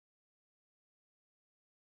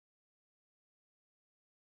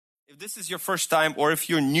If this is your first time or if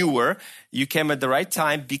you're newer, you came at the right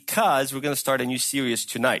time because we're going to start a new series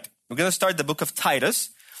tonight. We're going to start the book of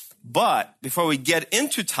Titus, but before we get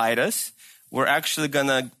into Titus, we're actually going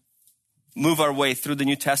to move our way through the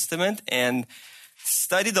New Testament and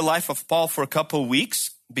study the life of Paul for a couple of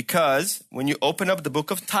weeks, because when you open up the book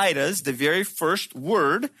of Titus, the very first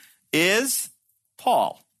word is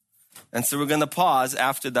Paul. And so we're going to pause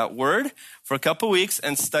after that word for a couple of weeks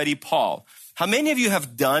and study Paul. How many of you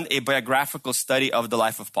have done a biographical study of the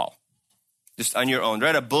life of Paul? Just on your own.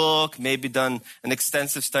 Read a book, maybe done an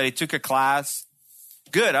extensive study, took a class.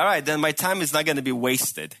 Good. All right. Then my time is not going to be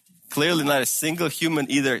wasted. Clearly not a single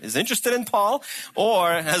human either is interested in Paul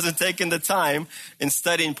or hasn't taken the time in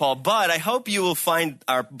studying Paul. But I hope you will find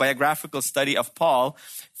our biographical study of Paul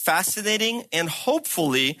fascinating and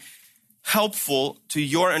hopefully helpful to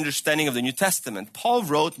your understanding of the New Testament. Paul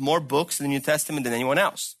wrote more books in the New Testament than anyone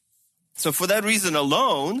else. So for that reason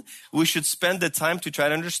alone, we should spend the time to try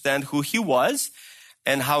to understand who he was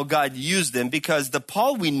and how God used him, because the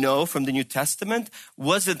Paul we know from the New Testament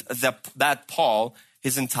wasn't that Paul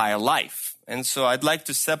his entire life. And so I'd like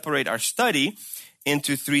to separate our study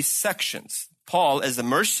into three sections. Paul as a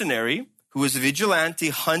mercenary who was a vigilante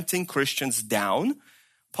hunting Christians down.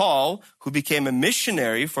 Paul, who became a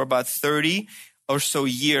missionary for about 30 or so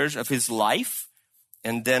years of his life.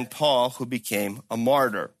 And then Paul, who became a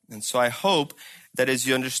martyr. And so I hope that as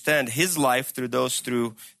you understand his life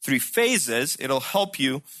through three phases, it'll help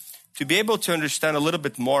you to be able to understand a little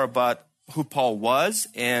bit more about who Paul was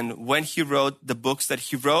and when he wrote the books that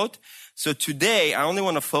he wrote. So today, I only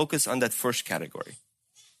want to focus on that first category.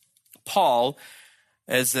 Paul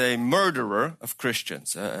as a murderer of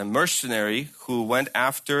Christians, a mercenary who went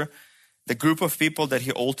after the group of people that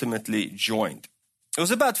he ultimately joined. It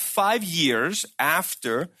was about 5 years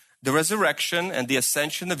after the resurrection and the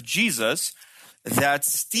ascension of Jesus that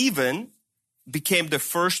Stephen became the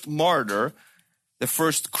first martyr, the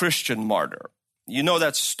first Christian martyr. You know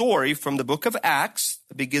that story from the book of Acts.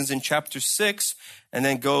 It begins in chapter 6 and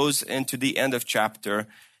then goes into the end of chapter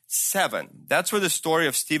 7. That's where the story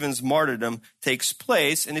of Stephen's martyrdom takes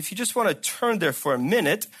place. And if you just want to turn there for a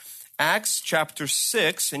minute, Acts chapter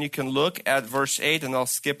 6, and you can look at verse 8, and I'll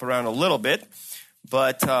skip around a little bit.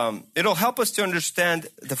 But it'll help us to understand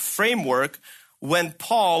the framework when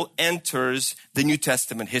Paul enters the New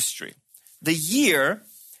Testament history. The year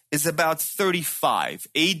is about 35,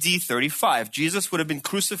 AD 35. Jesus would have been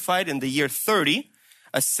crucified in the year 30,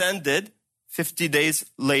 ascended 50 days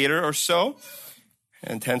later or so.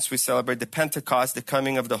 And hence we celebrate the Pentecost, the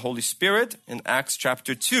coming of the Holy Spirit in Acts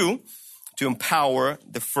chapter 2 to empower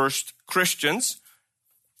the first Christians.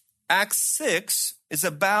 Acts 6 is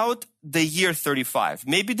about the year 35,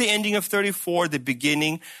 maybe the ending of 34, the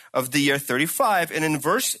beginning of the year 35. And in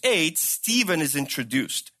verse 8, Stephen is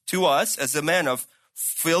introduced to us as a man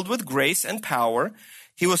filled with grace and power.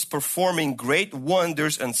 He was performing great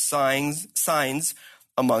wonders and signs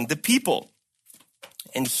among the people.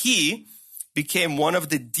 And he became one of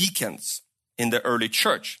the deacons in the early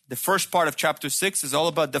church. The first part of chapter 6 is all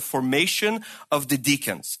about the formation of the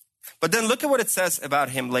deacons. But then look at what it says about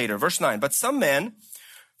him later. Verse 9, but some men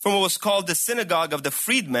from what was called the synagogue of the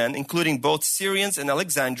freedmen, including both Syrians and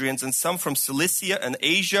Alexandrians, and some from Cilicia and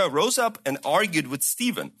Asia, rose up and argued with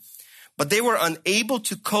Stephen. But they were unable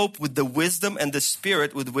to cope with the wisdom and the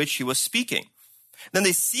spirit with which he was speaking. Then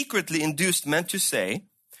they secretly induced men to say,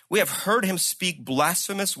 we have heard him speak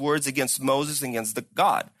blasphemous words against Moses and against the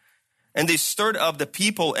God. And they stirred up the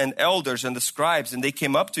people and elders and the scribes, and they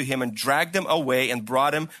came up to him and dragged him away and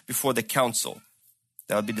brought him before the council.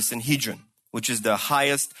 That would be the Sanhedrin, which is the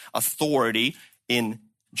highest authority in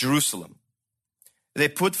Jerusalem. They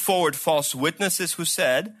put forward false witnesses who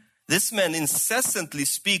said, this man incessantly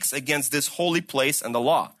speaks against this holy place and the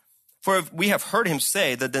law. For we have heard him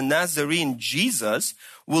say that the Nazarene Jesus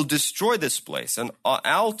will destroy this place and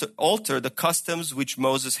alter the customs which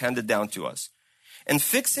Moses handed down to us. And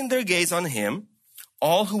fixing their gaze on him,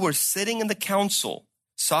 all who were sitting in the council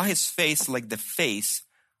saw his face like the face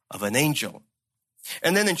of an angel.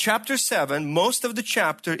 And then in chapter 7, most of the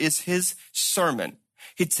chapter is his sermon.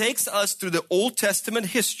 He takes us through the Old Testament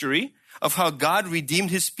history of how God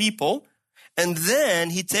redeemed his people. And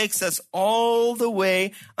then he takes us all the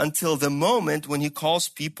way until the moment when he calls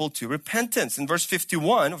people to repentance. In verse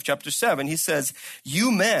 51 of chapter 7, he says,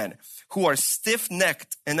 you men who are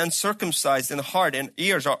stiff-necked and uncircumcised in heart and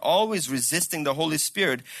ears are always resisting the Holy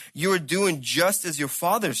Spirit. You are doing just as your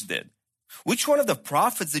fathers did. Which one of the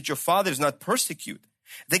prophets did your fathers not persecute?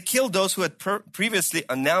 They killed those who had previously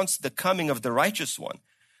announced the coming of the righteous one,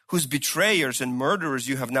 whose betrayers and murderers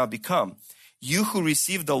you have now become. You who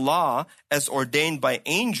received the law as ordained by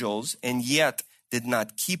angels and yet did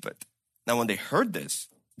not keep it. Now when they heard this,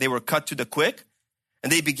 they were cut to the quick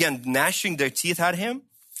and they began gnashing their teeth at him.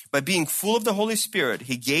 But being full of the Holy Spirit,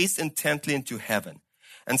 he gazed intently into heaven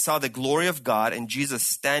and saw the glory of God and Jesus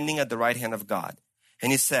standing at the right hand of God.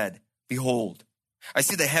 And he said, Behold, I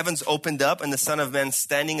see the heavens opened up and the Son of Man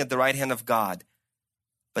standing at the right hand of God.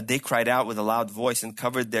 But they cried out with a loud voice and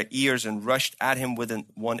covered their ears and rushed at him with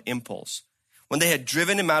one impulse. When they had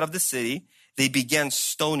driven him out of the city, they began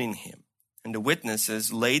stoning him. And the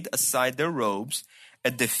witnesses laid aside their robes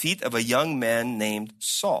at the feet of a young man named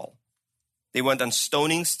Saul. They went on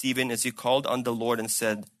stoning Stephen as he called on the Lord and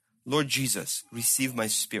said, Lord Jesus, receive my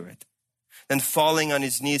spirit. Then falling on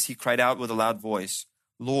his knees, he cried out with a loud voice,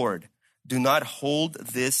 Lord, do not hold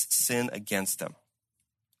this sin against them.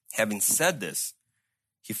 Having said this,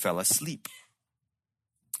 he fell asleep.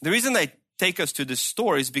 The reason I take us to this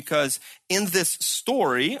story is because in this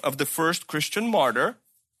story of the first Christian martyr,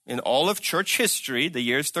 in all of church history, the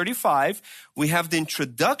year is 35, we have the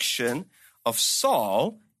introduction of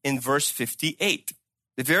Saul in verse 58.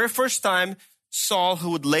 The very first time Saul,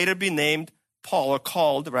 who would later be named Paul, or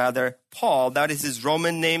called rather Paul, that is his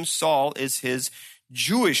Roman name, Saul is his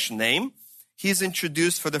Jewish name. He's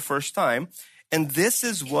introduced for the first time. And this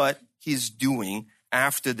is what he's doing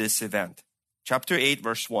after this event. Chapter 8,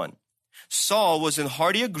 verse 1. Saul was in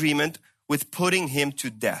hearty agreement with putting him to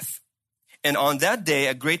death. And on that day,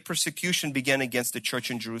 a great persecution began against the church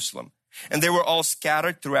in Jerusalem. And they were all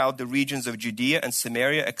scattered throughout the regions of Judea and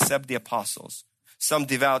Samaria, except the apostles. Some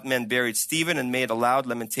devout men buried Stephen and made a loud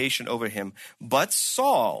lamentation over him. But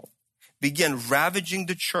Saul began ravaging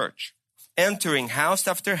the church, entering house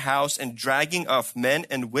after house and dragging off men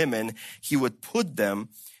and women. He would put them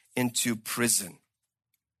into prison.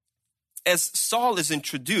 As Saul is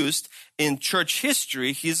introduced in church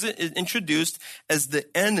history, he's introduced as the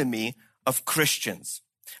enemy of Christians.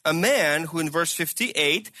 A man who in verse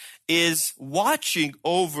 58 is watching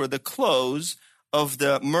over the clothes of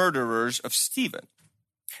the murderers of Stephen.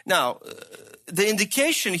 Now, the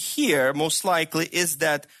indication here most likely is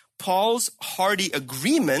that Paul's hearty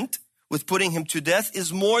agreement with putting him to death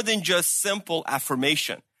is more than just simple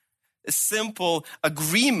affirmation, a simple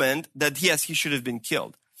agreement that yes, he should have been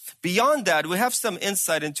killed. Beyond that, we have some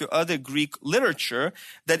insight into other Greek literature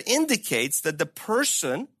that indicates that the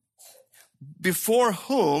person before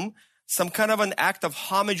whom some kind of an act of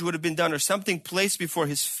homage would have been done or something placed before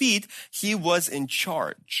his feet, he was in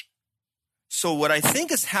charge. So what I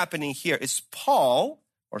think is happening here is Paul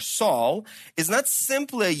or Saul is not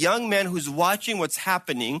simply a young man who's watching what's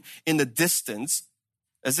happening in the distance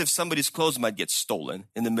as if somebody's clothes might get stolen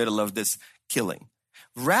in the middle of this killing.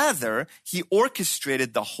 Rather, he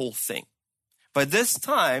orchestrated the whole thing. By this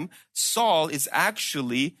time, Saul is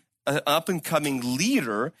actually an up-and-coming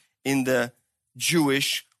leader in the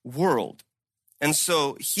Jewish world. And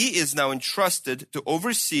so he is now entrusted to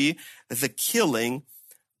oversee the killing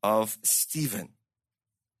of Stephen.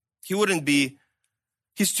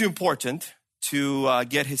 He's too important to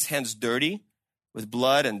get his hands dirty with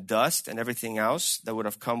blood and dust and everything else that would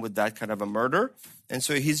have come with that kind of a murder. And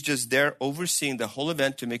so he's just there overseeing the whole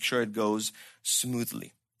event to make sure it goes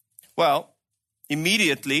smoothly. Well,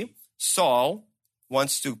 immediately, Saul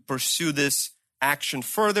wants to pursue this action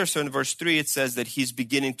further. So in verse 3, it says that he's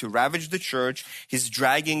beginning to ravage the church. He's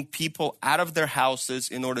dragging people out of their houses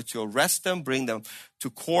in order to arrest them, bring them to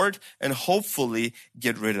court, and hopefully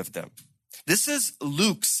get rid of them. This is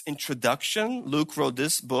Luke's introduction. Luke wrote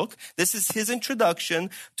this book. This is his introduction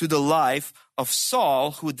to the life of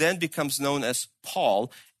Saul, who then becomes known as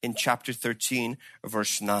Paul in chapter 13,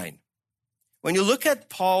 verse 9. When you look at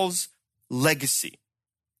Paul's legacy,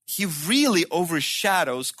 he really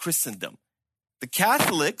overshadows Christendom. The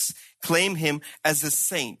Catholics claim him as a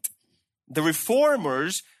saint. The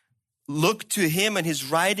Reformers look to him and his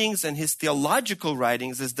writings and his theological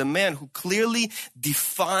writings as the man who clearly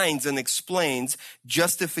defines and explains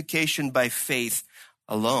justification by faith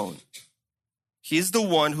alone. He's the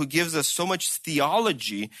one who gives us so much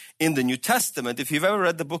theology in the New Testament. If you've ever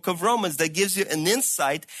read the book of Romans, that gives you an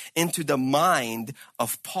insight into the mind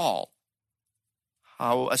of Paul.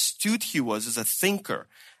 How astute he was as a thinker,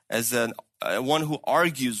 as one who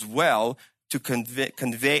argues well to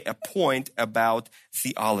convey a point about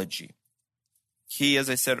theology. He, as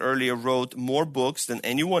I said earlier, wrote more books than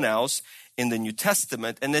anyone else in the New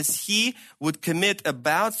Testament. And as he would commit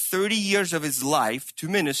about 30 years of his life to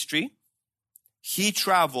ministry, he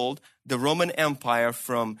traveled the Roman Empire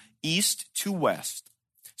from east to west,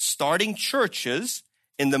 starting churches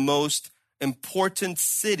in the most important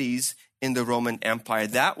cities in the Roman Empire.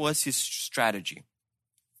 That was his strategy.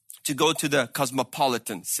 to go to the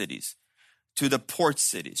cosmopolitan cities, to the port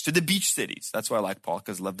cities, to the beach cities. That's why I like Paul,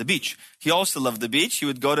 because I love the beach. He also loved the beach. He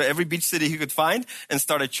would go to every beach city he could find and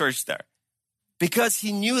start a church there. Because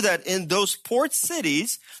he knew that in those port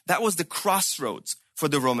cities, that was the crossroads for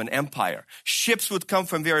the Roman Empire. Ships would come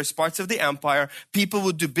from various parts of the empire. People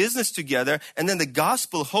would do business together. And then the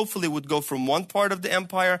gospel hopefully would go from one part of the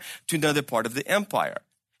empire to another part of the empire.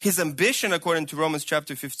 His ambition, according to Romans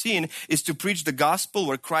chapter 15, is to preach the gospel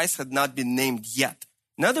where Christ had not been named yet.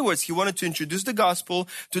 In other words, he wanted to introduce the gospel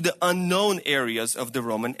to the unknown areas of the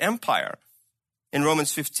Roman Empire. In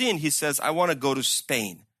Romans 15, he says, I want to go to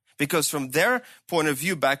Spain. Because from their point of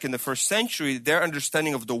view back in the first century, their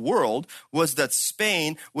understanding of the world was that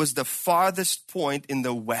Spain was the farthest point in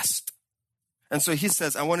the West. And so he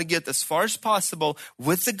says, I want to get as far as possible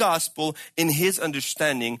with the gospel in his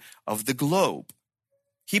understanding of the globe.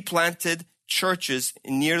 He planted churches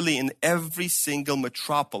nearly in every single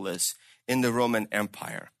metropolis in the Roman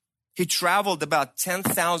Empire. He traveled about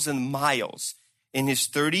 10,000 miles in his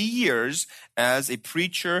 30 years as a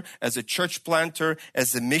preacher, as a church planter,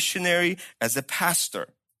 as a missionary, as a pastor.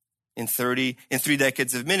 In 3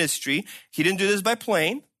 decades of ministry, he didn't do this by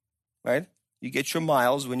plane, right? You get your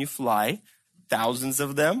miles when you fly, thousands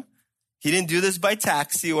of them. He didn't do this by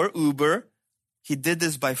taxi or Uber. He did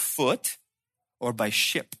this by foot or by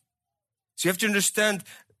ship. So you have to understand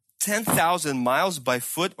 10,000 miles by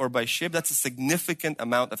foot or by ship, that's a significant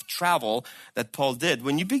amount of travel that Paul did.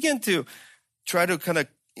 When you begin to try to kind of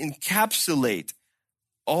encapsulate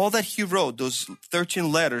all that he wrote, those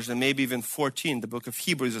 13 letters and maybe even 14, the book of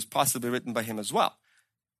Hebrews is possibly written by him as well.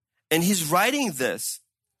 And he's writing this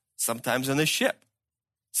sometimes on a ship,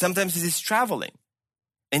 sometimes he's traveling.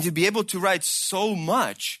 And to be able to write so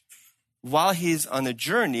much while he's on a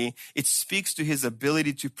journey, it speaks to his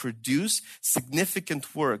ability to produce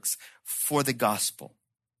significant works for the gospel.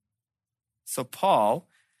 So Paul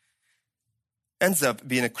ends up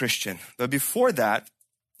being a Christian. But before that,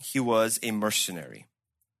 he was a mercenary.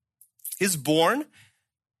 He's born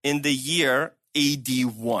in the year AD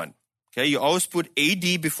 1. Okay, you always put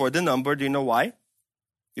AD before the number. Do you know why?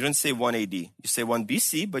 You don't say 1 AD. You say 1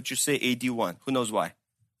 BC, but you say AD 1. Who knows why?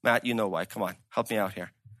 Matt, you know why. Come on, help me out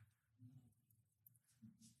here.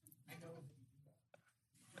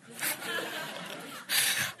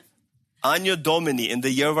 Anno Domini, in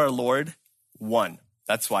the year of our Lord, 1.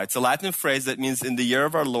 That's why. It's a Latin phrase that means in the year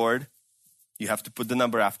of our Lord, you have to put the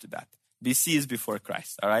number after that. BC is before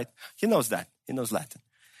Christ, all right? He knows that. He knows Latin.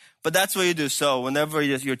 But that's what you do. So whenever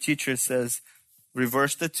your teacher says,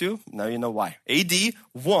 reverse the two, now you know why. AD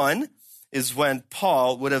 1 is when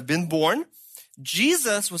Paul would have been born.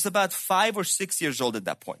 Jesus was about 5 or 6 years old at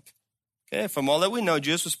that point. Okay, from all that we know,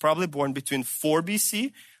 Jesus was probably born between 4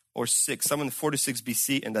 BC or 6, someone 4 to 6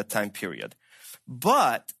 BC in that time period.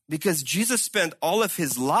 But because Jesus spent all of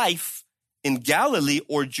his life in Galilee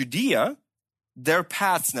or Judea, their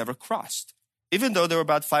paths never crossed, even though they were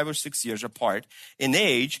about 5 or 6 years apart in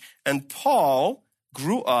age. And Paul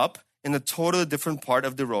grew up in a totally different part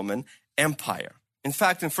of the Roman Empire. In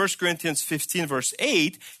fact, in 1 Corinthians 15, verse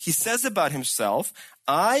 8, he says about himself,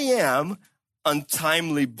 I am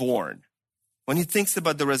untimely born. When he thinks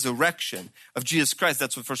about the resurrection of Jesus Christ,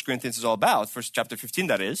 that's what 1 Corinthians is all about, chapter 15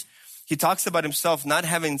 that is. He talks about himself not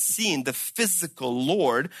having seen the physical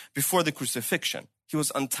Lord before the crucifixion. He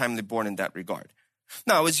was untimely born in that regard.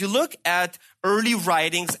 Now, as you look at early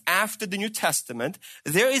writings after the New Testament,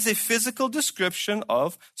 there is a physical description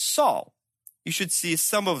of Saul. You should see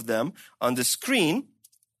some of them on the screen.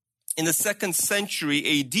 In the 2nd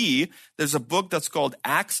century AD, there's a book that's called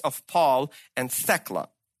Acts of Paul and Thecla.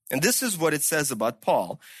 And this is what it says about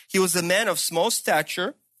Paul. He was a man of small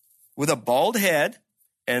stature with a bald head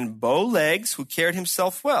and bow legs who carried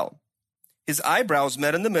himself well. His eyebrows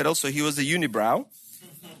met in the middle, so he was a unibrow.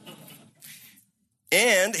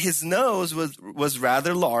 And his nose was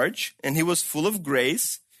rather large, and he was full of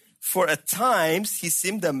grace. For at times he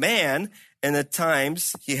seemed a man, and at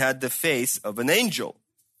times he had the face of an angel.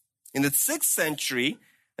 In the 6th century,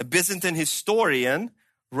 a Byzantine historian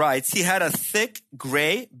writes, he had a thick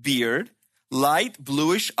gray beard, light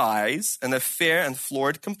bluish eyes, and a fair and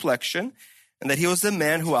florid complexion, and that he was a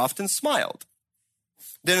man who often smiled.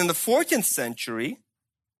 Then in the 14th century,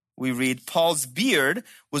 we read Paul's beard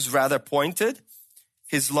was rather pointed.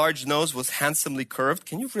 His large nose was handsomely curved.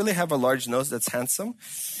 Can you really have a large nose that's handsome?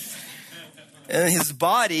 And his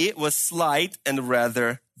body was slight and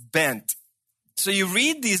rather bent. So you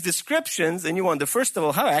read these descriptions and you wonder, first of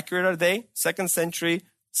all, how accurate are they? 2nd century,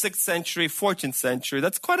 6th century, 14th century.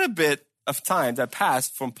 That's quite a bit of time that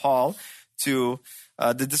passed from Paul to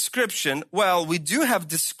the description, well, we do have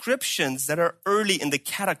descriptions that are early in the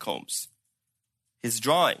catacombs. His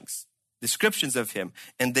drawings, descriptions of him,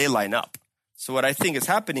 and they line up. So what I think is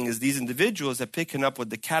happening is these individuals are picking up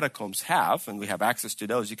what the catacombs have, and we have access to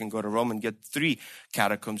those. You can go to Rome and get 3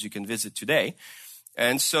 catacombs you can visit today.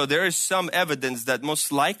 And so there is some evidence that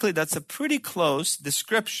most likely that's a pretty close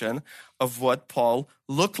description of what Paul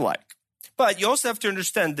looked like. But you also have to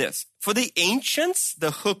understand this. For the ancients,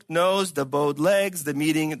 the hooked nose, the bowed legs, the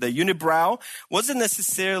unibrow wasn't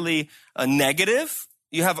necessarily a negative.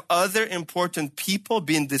 You have other important people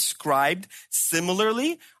being described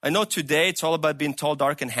similarly. I know today it's all about being tall,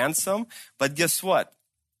 dark, and handsome. But guess what?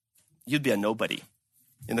 You'd be a nobody.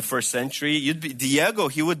 In the first century, Diego,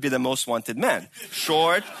 he would be the most wanted man.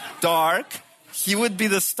 Short, dark, he would be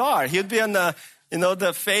the star. He would be on the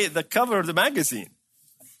cover of the magazine.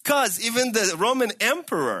 Because even the Roman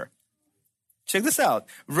emperor, check this out,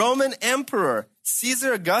 Roman emperor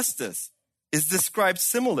Caesar Augustus is described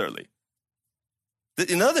similarly.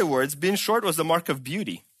 In other words, being short was the mark of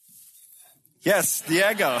beauty. Yes,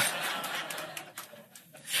 Diego.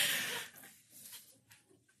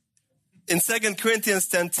 In 2 Corinthians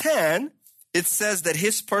 10:10, it says that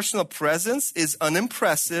his personal presence is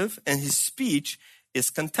unimpressive and his speech is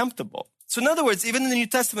contemptible. So in other words, even in the New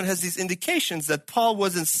Testament has these indications that Paul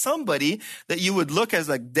wasn't somebody that you would look as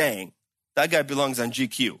like, dang, that guy belongs on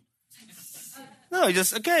GQ. No,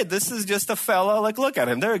 this is just a fella, like, look at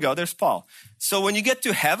him. There you go, there's Paul. So when you get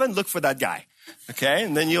to heaven, look for that guy, okay?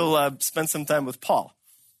 And then you'll spend some time with Paul.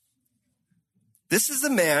 This is a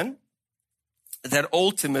man that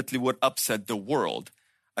ultimately would upset the world,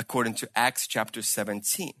 according to Acts chapter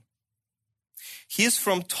 17. He is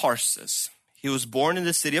from Tarsus. He was born in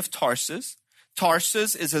the city of Tarsus.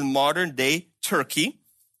 Tarsus is in modern-day Turkey.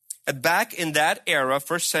 And back in that era,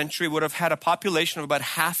 first century, would have had a population of about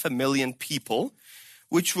 500,000 people,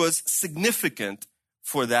 which was significant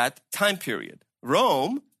for that time period.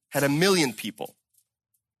 Rome had 1 million people,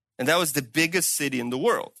 and that was the biggest city in the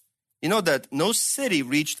world. You know that no city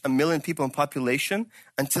reached 1 million people in population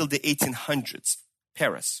until the 1800s,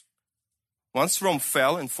 Paris. Once Rome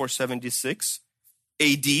fell in 476,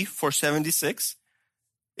 AD 476,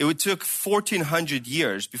 it took 1,400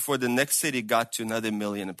 years before the next city got to another 1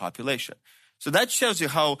 million in population. So that shows you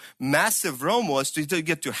how massive Rome was. To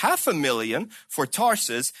get to 500,000 for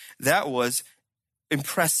Tarsus, that was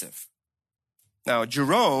impressive. Now,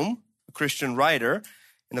 Jerome, a Christian writer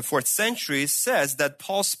in the 4th century, says that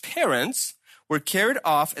Paul's parents were carried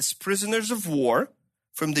off as prisoners of war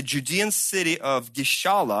from the Judean city of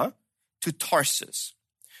Gishala to Tarsus.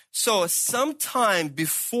 So sometime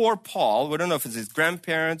before Paul, we don't know if it's his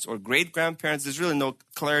grandparents or great-grandparents, there's really no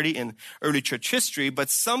clarity in early church history, but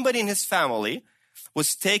somebody in his family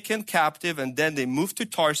was taken captive and then they moved to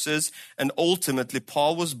Tarsus, and ultimately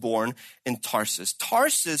Paul was born in Tarsus.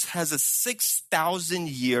 Tarsus has a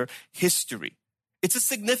 6,000-year history. It's a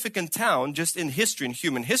significant town just in history, in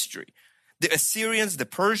human history. The Assyrians, the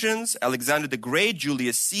Persians, Alexander the Great,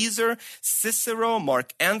 Julius Caesar, Cicero,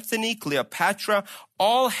 Mark Antony, Cleopatra,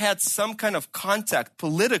 all had some kind of contact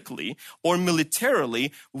politically or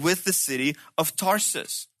militarily with the city of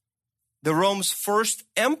Tarsus. The Rome's first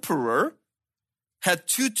emperor had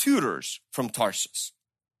 2 tutors from Tarsus.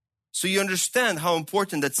 So you understand how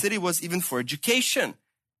important that city was even for education.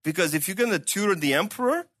 Because if you're going to tutor the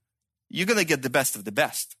emperor, you're going to get the best of the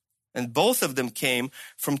best. And both of them came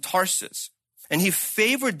from Tarsus. And he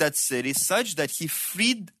favored that city such that he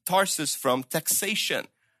freed Tarsus from taxation.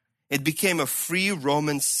 It became a free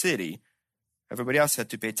Roman city. Everybody else had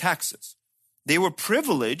to pay taxes. They were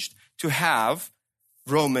privileged to have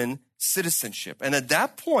Roman citizenship. And at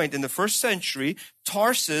that point in the 1st century,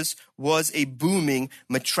 Tarsus was a booming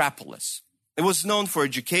metropolis. It was known for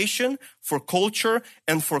education, for culture,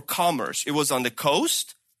 and for commerce. It was on the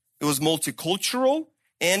coast. It was multicultural.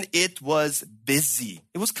 And it was busy.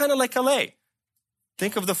 It was kind of like LA.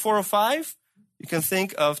 Think of the 405. You can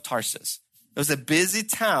think of Tarsus. It was a busy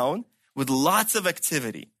town with lots of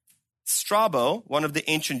activity. Strabo, one of the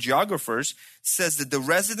ancient geographers, says that the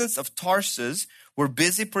residents of Tarsus were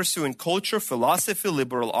busy pursuing culture, philosophy,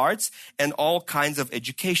 liberal arts, and all kinds of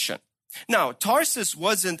education. Now, Tarsus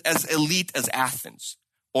wasn't as elite as Athens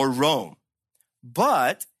or Rome,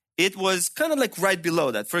 but it was kind of like right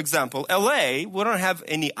below that. For example, LA, we don't have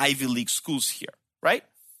any Ivy League schools here, right?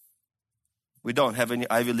 We don't have any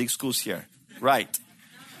Ivy League schools here, right?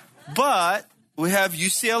 But we have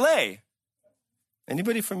UCLA.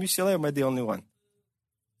 Anybody from UCLA, or am I the only one?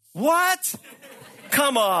 What?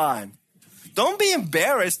 Come on. Don't be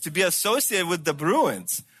embarrassed to be associated with the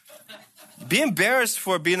Bruins. Be embarrassed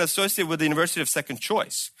for being associated with the University of Second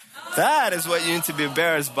Choice. That is what you need to be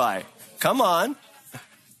embarrassed by. Come on.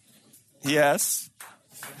 Yes.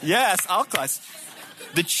 Yes, I'll clap.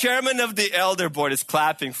 The chairman of the elder board is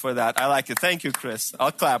clapping for that. I like it. Thank you, Chris.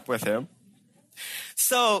 I'll clap with him.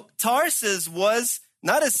 So Tarsus was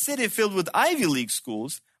not a city filled with Ivy League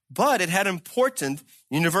schools, but it had important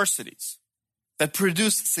universities that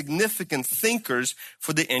produced significant thinkers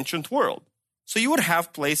for the ancient world. So you would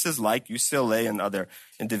have places like UCLA and other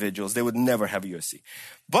individuals. They would never have USC.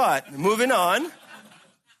 But moving on,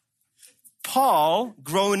 Paul,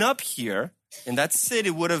 growing up here in that city,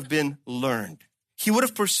 would have been learned. He would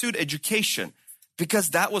have pursued education because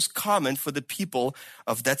that was common for the people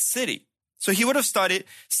of that city. So he would have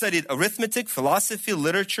studied arithmetic, philosophy,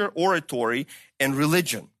 literature, oratory, and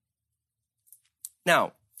religion.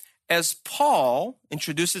 Now, as Paul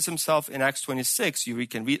introduces himself in Acts 26, you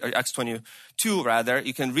can read, or Acts 22 rather,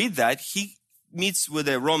 you can read that. He meets with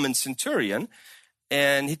a Roman centurion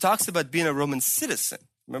and he talks about being a Roman citizen.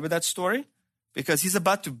 Remember that story? Because he's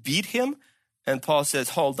about to beat him and Paul says,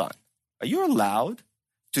 hold on. Are you allowed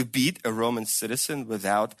to beat a Roman citizen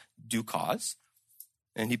without due cause?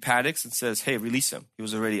 And he panics and says, hey, release him. He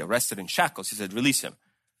was already arrested in shackles. He said, release him.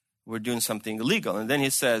 We're doing something illegal. And then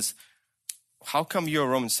he says, how come you're a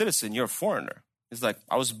Roman citizen? You're a foreigner. He's like,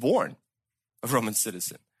 I was born a Roman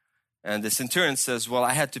citizen. And the centurion says, well,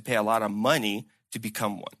 I had to pay a lot of money to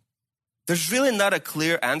become one. There's really not a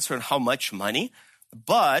clear answer on how much money,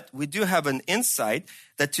 but we do have an insight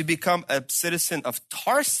that to become a citizen of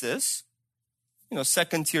Tarsus,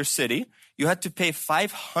 second-tier city, you had to pay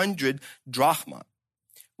 500 drachma,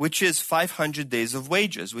 which is 500 days of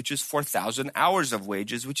wages, which is 4,000 hours of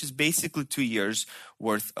wages, which is basically 2 years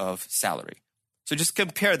worth of salary. So just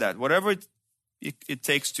compare that. Whatever it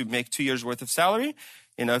takes to make 2 years worth of salary,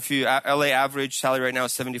 if you LA average salary right now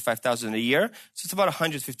is $75,000 a year, so it's about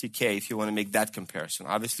 $150K if you want to make that comparison.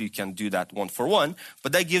 Obviously, you can't do that one for one,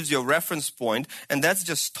 but that gives you a reference point, and that's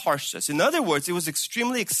just Tarsus. In other words, it was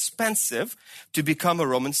extremely expensive to become a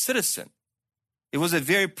Roman citizen. It was a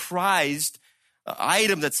very prized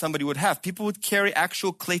item that somebody would have. People would carry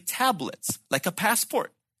actual clay tablets, like a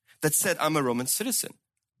passport, that said, I'm a Roman citizen.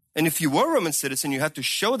 And if you were a Roman citizen, you had to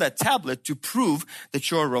show that tablet to prove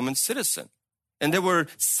that you're a Roman citizen. And there were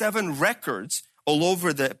 7 records all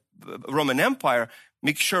over the Roman Empire,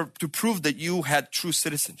 make sure to prove that you had true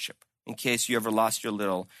citizenship in case you ever lost your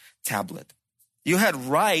little tablet. You had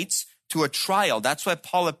rights to a trial. That's why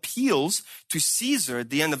Paul appeals to Caesar at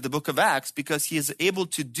the end of the book of Acts, because he is able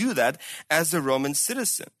to do that as a Roman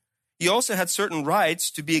citizen. He also had certain rights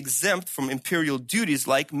to be exempt from imperial duties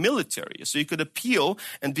like military. So you could appeal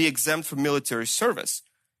and be exempt from military service.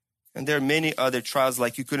 And there are many other trials,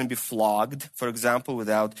 like you couldn't be flogged, for example,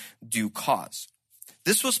 without due cause.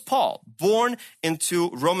 This was Paul, born into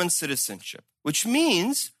Roman citizenship, which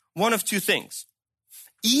means one of two things.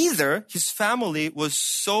 Either his family was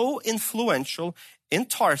so influential in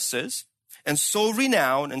Tarsus and so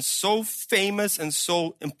renowned and so famous and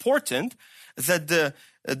so important that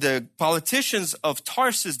the politicians of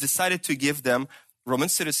Tarsus decided to give them Roman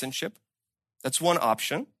citizenship. That's one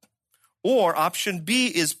option. Or option B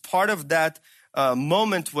is part of that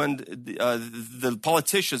moment when the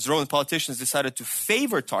politicians, Roman politicians, decided to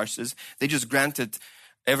favor Tarsus. They just granted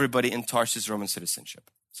everybody in Tarsus Roman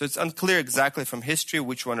citizenship. So it's unclear exactly from history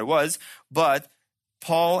which one it was, but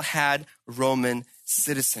Paul had Roman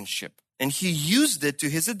citizenship. And he used it to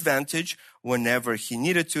his advantage whenever he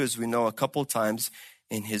needed to, as we know a couple times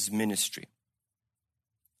in his ministry.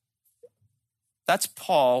 That's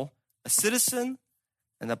Paul, a citizen,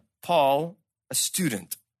 and Paul, a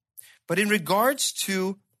student. But in regards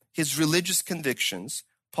to his religious convictions,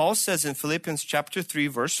 Paul says in Philippians chapter 3,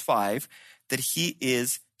 verse 5, that he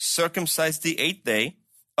is circumcised the 8th day,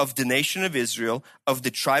 of the nation of Israel, of the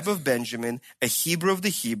tribe of Benjamin, a Hebrew of the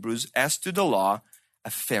Hebrews, as to the law, a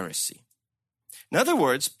Pharisee. In other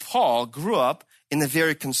words, Paul grew up in a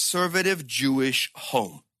very conservative Jewish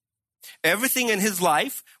home. Everything in his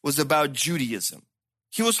life was about Judaism.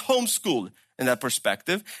 He was homeschooled in that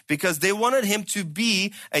perspective because they wanted him to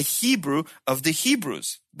be a Hebrew of the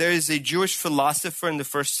Hebrews. There is a Jewish philosopher in the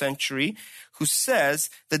first century who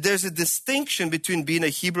says that there's a distinction between being a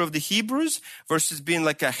Hebrew of the Hebrews versus being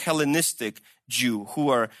like a Hellenistic Jew, who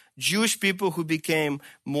are Jewish people who became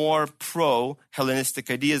more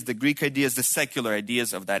pro-Hellenistic ideas, the Greek ideas, the secular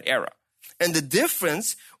ideas of that era. And the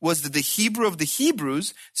difference was that the Hebrew of the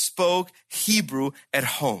Hebrews spoke Hebrew at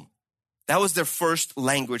home. That was their first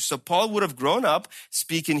language. So Paul would have grown up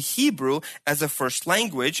speaking Hebrew as a first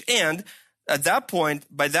language. And at that point,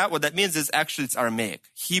 by that, what that means is actually it's Aramaic.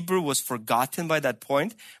 Hebrew was forgotten by that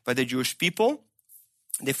point by the Jewish people.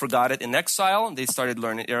 They forgot it in exile. They started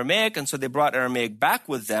learning Aramaic, and so they brought Aramaic back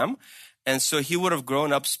with them. And so he would have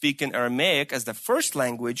grown up speaking Aramaic as the first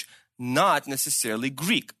language, not necessarily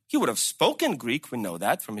Greek. He would have spoken Greek, we know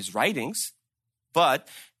that from his writings, but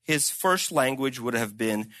his first language would have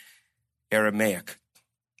been Aramaic.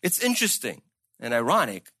 It's interesting and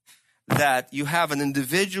ironic that you have an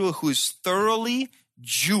individual who is thoroughly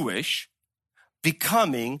Jewish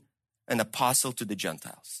becoming an apostle to the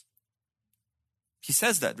Gentiles. He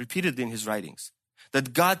says that repeatedly in his writings,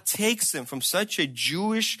 that God takes him from such a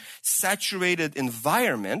Jewish saturated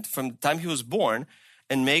environment from the time he was born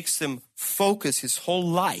and makes him focus his whole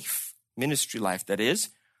life, ministry life that is,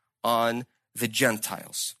 on the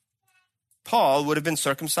Gentiles. Paul would have been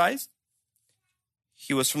circumcised.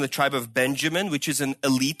 He was from the tribe of Benjamin, which is an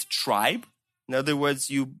elite tribe. In other words,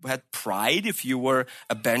 you had pride if you were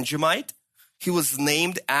a Benjamite. He was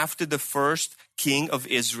named after the first king of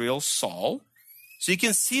Israel, Saul. So you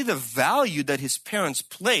can see the value that his parents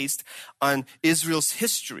placed on Israel's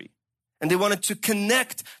history. And they wanted to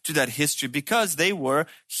connect to that history because they were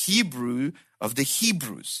Hebrew of the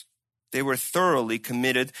Hebrews. They were thoroughly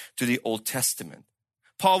committed to the Old Testament.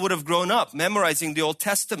 Paul would have grown up memorizing the Old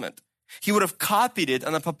Testament. He would have copied it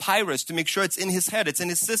on a papyrus to make sure it's in his head, it's in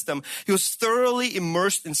his system. He was thoroughly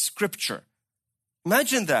immersed in Scripture.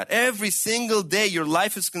 Imagine that. Every single day your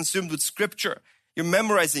life is consumed with Scripture. You're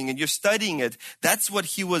memorizing it, you're studying it. That's what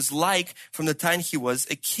he was like from the time he was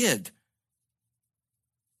a kid.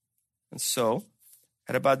 And so,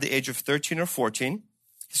 at about the age of 13 or 14,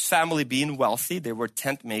 his family being wealthy, they were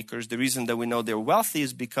tent makers. The reason that we know they're wealthy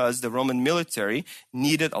is because the Roman military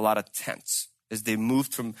needed a lot of tents. As they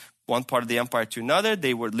moved from one part of the empire to another,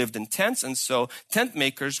 they lived in tents. And so tent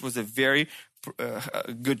makers was a very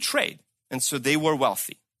good trade. And so they were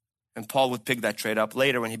wealthy. And Paul would pick that trade up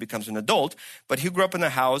later when he becomes an adult. But he grew up in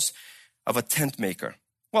the house of a tent maker.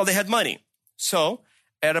 Well, they had money. So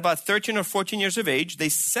at about 13 or 14 years of age, they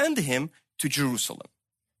send him to Jerusalem.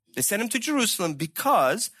 They sent him to Jerusalem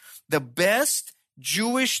because the best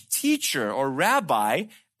Jewish teacher or rabbi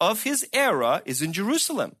of his era is in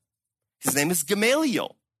Jerusalem. His name is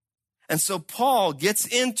Gamaliel. And so Paul gets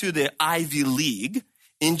into the Ivy League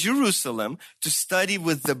in Jerusalem to study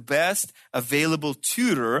with the best available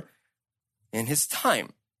tutor in his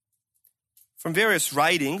time. From various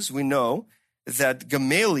writings, we know that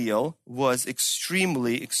Gamaliel was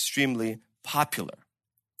extremely, extremely popular.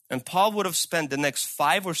 And Paul would have spent the next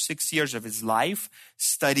 5 or 6 years of his life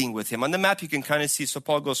studying with him. On the map, you can kind of see, so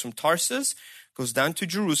Paul goes from Tarsus, goes down to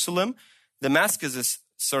Jerusalem. Damascus is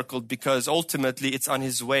circled because ultimately it's on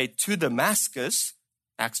his way to Damascus.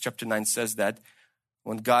 Acts chapter 9 says that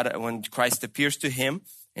when Christ appears to him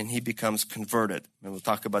and he becomes converted. And we'll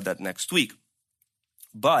talk about that next week.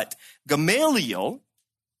 But Gamaliel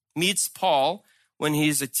meets Paul when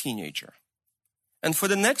he's a teenager. And for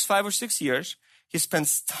the next 5 or 6 years, he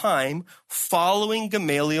spends time following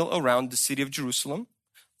Gamaliel around the city of Jerusalem,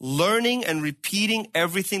 learning and repeating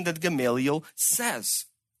everything that Gamaliel says.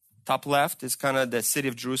 Top left is kind of the city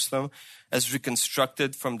of Jerusalem as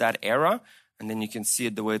reconstructed from that era. And then you can see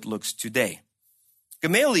it the way it looks today.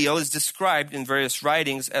 Gamaliel is described in various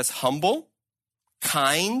writings as humble,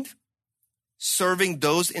 kind, serving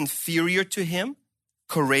those inferior to him,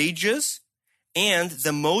 courageous, and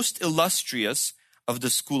the most illustrious of the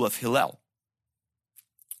school of Hillel.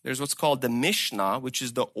 There's what's called the Mishnah, which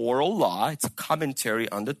is the oral law. It's a commentary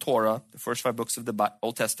on the Torah, the first 5 books of the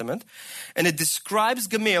Old Testament. And it describes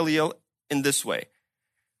Gamaliel in this way.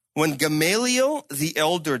 When Gamaliel the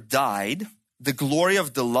elder died, the glory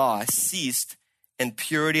of the law ceased and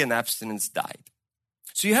purity and abstinence died.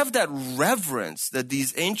 So you have that reverence that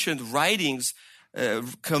these ancient writings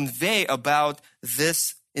convey about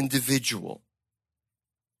this individual.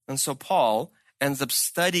 And so Paul ends up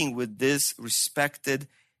studying with this respected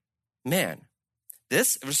man.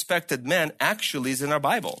 This respected man actually is in our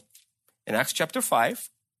Bible. In Acts chapter 5,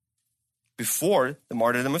 before the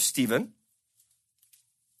martyrdom of Stephen,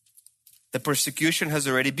 the persecution has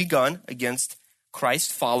already begun against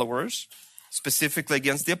Christ's followers, specifically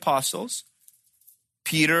against the apostles.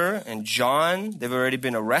 Peter and John, they've already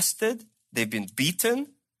been arrested. They've been beaten.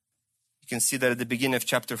 You can see that at the beginning of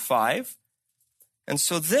chapter 5. And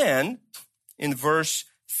so then, in verse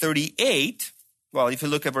 38, well, if you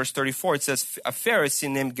look at verse 34, it says, a Pharisee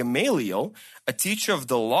named Gamaliel, a teacher of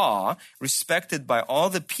the law, respected by all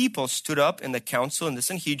the people, stood up in the council in the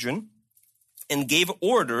Sanhedrin and gave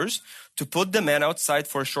orders to put the men outside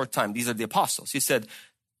for a short time. These are the apostles. He said,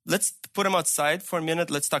 let's put them outside for a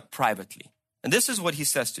minute. Let's talk privately. And this is what he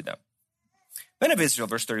says to them. Men of Israel,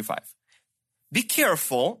 verse 35, be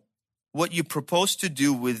careful what you propose to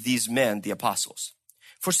do with these men, the apostles.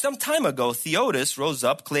 For some time ago, Theodos rose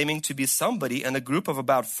up claiming to be somebody, and a group of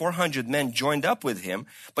about 400 men joined up with him,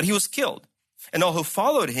 but he was killed. And all who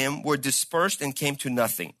followed him were dispersed and came to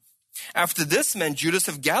nothing. After this man, Judas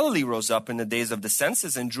of Galilee rose up in the days of the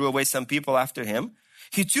census and drew away some people after him.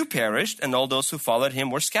 He too perished, and all those who followed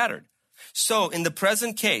him were scattered. So in the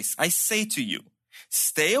present case, I say to you,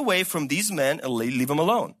 stay away from these men and leave them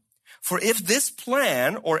alone. For if this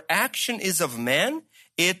plan or action is of man,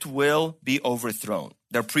 it will be overthrown.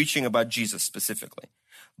 They're preaching about Jesus specifically.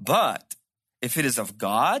 But if it is of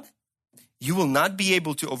God, you will not be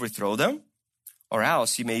able to overthrow them, or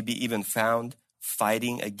else you may be even found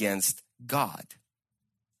fighting against God.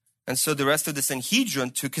 And so the rest of the Sanhedrin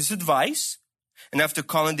took his advice, and after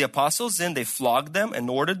calling the apostles in, they flogged them and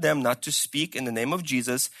ordered them not to speak in the name of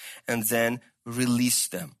Jesus, and then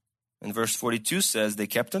released them. And verse 42 says they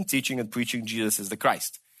kept on teaching and preaching Jesus as the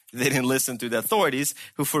Christ. They didn't listen to the authorities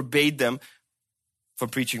who forbade them from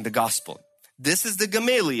preaching the gospel. This is the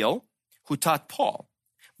Gamaliel who taught Paul.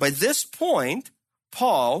 By this point,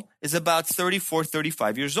 Paul is about 34,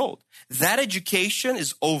 35 years old. That education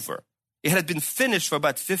is over. It had been finished for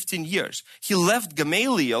about 15 years. He left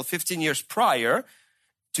Gamaliel 15 years prior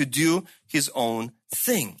to do his own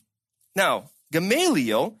thing. Now,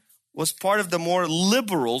 Gamaliel was part of the more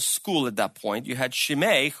liberal school at that point. You had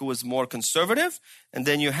Shimei, who was more conservative, and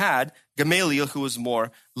then you had Gamaliel, who was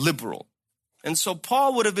more liberal. And so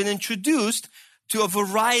Paul would have been introduced to a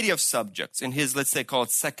variety of subjects in his, let's say, call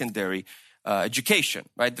it secondary education,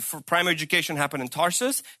 right? The primary education happened in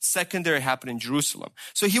Tarsus, secondary happened in Jerusalem.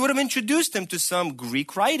 So he would have introduced him to some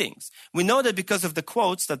Greek writings. We know that because of the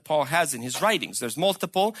quotes that Paul has in his writings. There's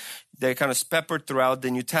multiple, they're kind of peppered throughout the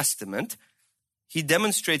New Testament. He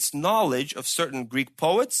demonstrates knowledge of certain Greek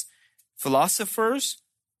poets, philosophers,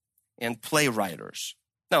 and playwriters.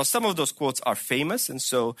 Now, some of those quotes are famous, and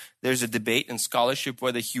so there's a debate in scholarship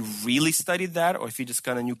whether he really studied that or if he just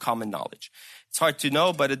kind of knew common knowledge. It's hard to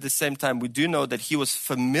know, but at the same time, we do know that he was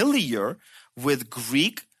familiar with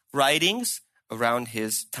Greek writings around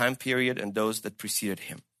his time period and those that preceded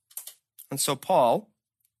him. And so Paul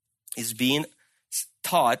is being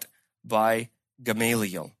taught by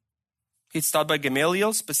Gamaliel. He's taught by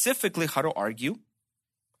Gamaliel specifically how to argue,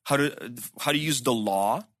 how to use the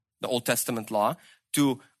law, the Old Testament law,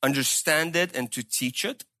 to understand it and to teach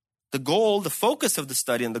it. The goal, the focus of the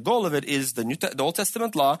study and the goal of it is the Old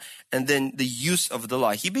Testament law and then the use of the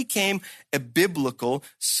law. He became a biblical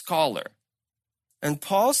scholar. And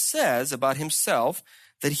Paul says about himself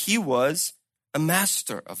that he was a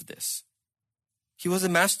master of this. He was a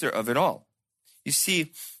master of it all. You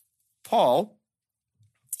see, Paul,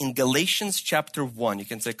 in Galatians chapter 1, you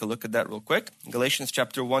can take a look at that real quick. Galatians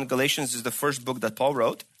chapter 1, Galatians is the first book that Paul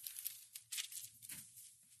wrote.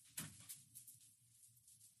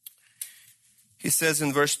 He says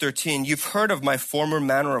in verse 13, you've heard of my former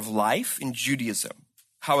manner of life in Judaism,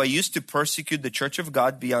 how I used to persecute the church of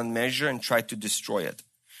God beyond measure and try to destroy it.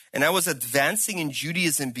 And I was advancing in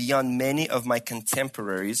Judaism beyond many of my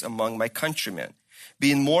contemporaries among my countrymen,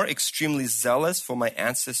 being more extremely zealous for my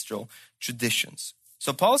ancestral traditions.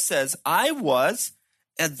 So Paul says, I was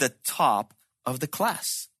at the top of the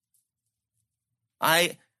class.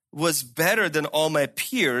 I was better than all my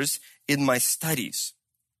peers in my studies.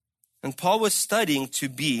 And Paul was studying to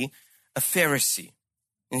be a Pharisee,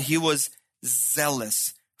 and he was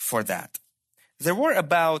zealous for that. There were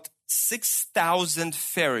about 6,000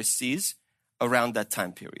 Pharisees around that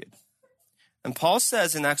time period. And Paul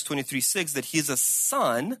says in Acts 23:6 that he's a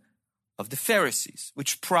son of the Pharisees,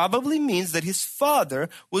 which probably means that his father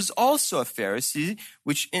was also a Pharisee,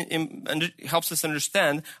 which helps us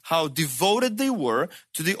understand how devoted they were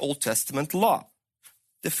to the Old Testament law.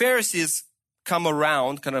 The Pharisees come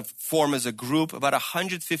around, kind of form as a group about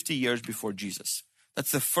 150 years before Jesus.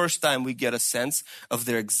 That's the first time we get a sense of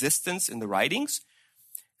their existence in the writings.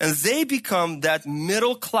 And they become that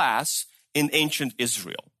middle class in ancient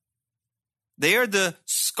Israel. They are the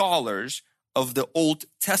scholars of the Old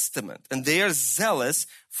Testament, and they are zealous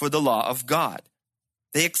for the law of God.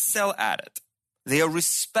 They excel at it. They are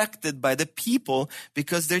respected by the people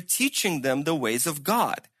because they're teaching them the ways of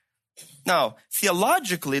God. Now,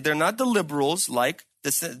 theologically, they're not the liberals like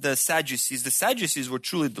the Sadducees. The Sadducees were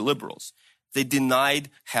truly the liberals. They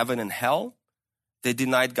denied heaven and hell. They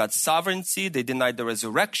denied God's sovereignty. They denied the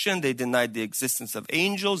resurrection. They denied the existence of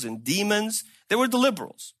angels and demons. They were the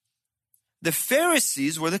liberals. The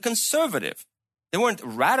Pharisees were the conservative. They weren't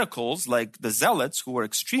radicals like the Zealots who were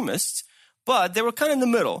extremists, but they were kind of in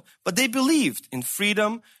the middle. But they believed in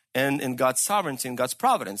freedom and in God's sovereignty and God's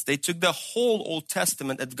providence. They took the whole Old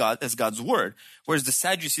Testament as God's word, whereas the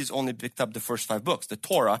Sadducees only picked up the first 5 books, the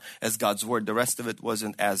Torah, as God's word. The rest of it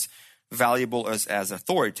wasn't as valuable as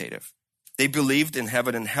authoritative. They believed in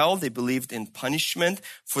heaven and hell. They believed in punishment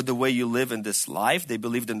for the way you live in this life. They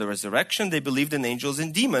believed in the resurrection. They believed in angels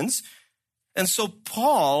and demons. And so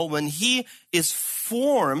Paul, when he is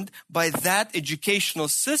formed by that educational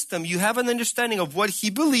system, you have an understanding of what he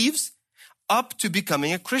believes up to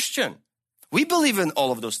becoming a Christian. We believe in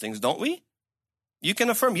all of those things, don't we? You can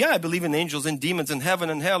affirm, yeah, I believe in angels and demons and heaven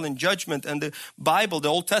and hell and judgment and the Bible, the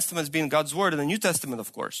Old Testament as being God's word, and the New Testament,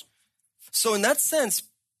 of course. So in that sense,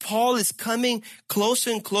 Paul is coming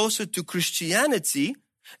closer and closer to Christianity,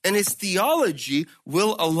 and his theology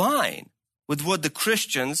will align with what the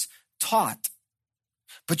Christians taught.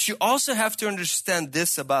 But you also have to understand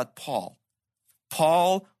this about Paul.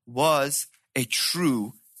 Paul was a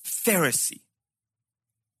true Pharisee.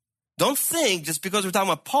 Don't think just because we're talking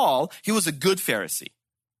about Paul, he was a good Pharisee.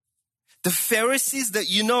 The Pharisees that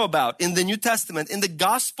you know about in the New Testament, in the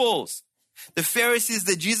Gospels, the Pharisees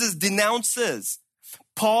that Jesus denounces,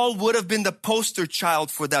 Paul would have been the poster child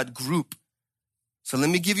for that group. So let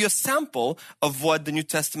me give you a sample of what the New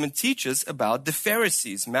Testament teaches about the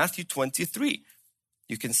Pharisees. Matthew 23.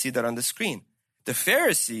 You can see that on the screen. The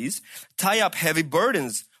Pharisees tie up heavy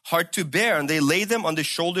burdens, hard to bear, and they lay them on the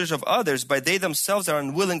shoulders of others, but they themselves are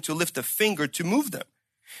unwilling to lift a finger to move them.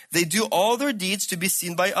 They do all their deeds to be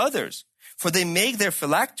seen by others, for they make their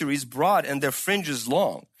phylacteries broad and their fringes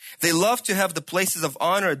long. They love to have the places of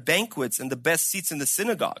honor at banquets and the best seats in the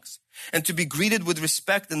synagogues, and to be greeted with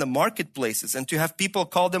respect in the marketplaces, and to have people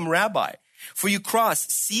call them rabbi. For you cross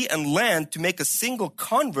sea and land to make a single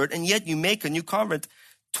convert, and yet you make a new convert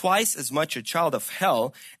twice as much a child of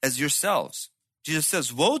hell as yourselves. Jesus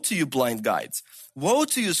says, woe to you, blind guides. Woe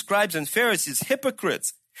to you, scribes and Pharisees,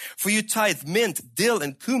 hypocrites. For you tithe mint, dill,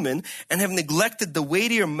 and cumin, and have neglected the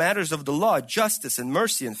weightier matters of the law, justice and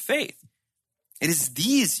mercy and faith. It is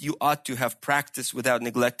these you ought to have practiced without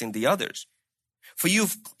neglecting the others. For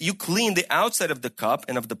you clean the outside of the cup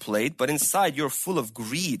and of the plate, but inside you're full of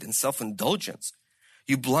greed and self-indulgence.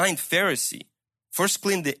 You blind Pharisee, first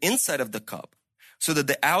clean the inside of the cup, so that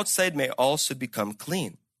the outside may also become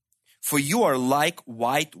clean. For you are like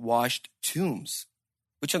whitewashed tombs,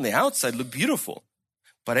 which on the outside look beautiful,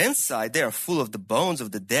 but inside they are full of the bones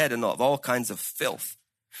of the dead and of all kinds of filth.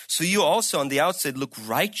 So you also on the outside look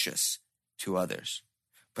righteous to others,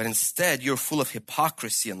 but instead you're full of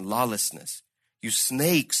hypocrisy and lawlessness. You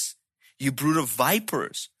snakes, you brood of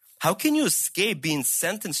vipers, how can you escape being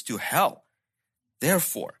sentenced to hell?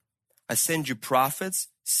 Therefore, I send you prophets,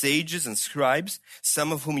 sages, and scribes,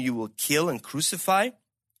 some of whom you will kill and crucify,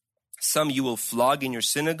 some you will flog in your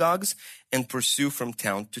synagogues and pursue from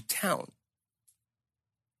town to town.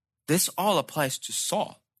 This all applies to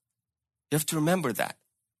Saul. You have to remember that.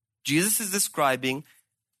 Jesus is describing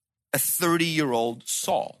a 30-year-old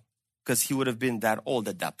Saul, because he would have been that old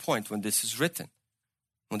at that point when this is written,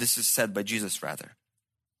 when this is said by Jesus rather.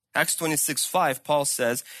 Acts 26:5, Paul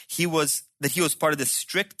says he was part of the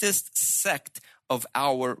strictest sect of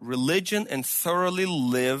our religion and thoroughly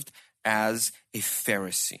lived as a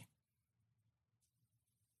Pharisee.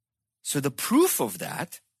 So the proof of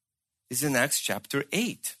that is in Acts chapter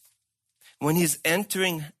 8, when he's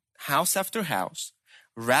entering house after house,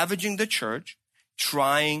 ravaging the church,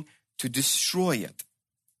 trying to destroy it.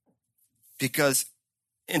 Because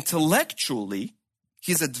intellectually,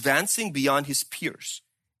 he's advancing beyond his peers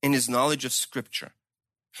in his knowledge of Scripture.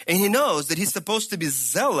 And he knows that he's supposed to be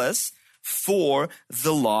zealous for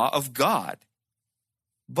the law of God.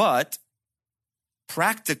 But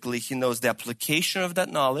practically, he knows the application of that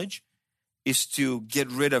knowledge is to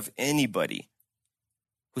get rid of anybody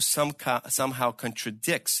who somehow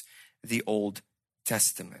contradicts the Old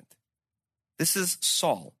Testament. This is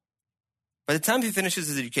Saul. By the time he finishes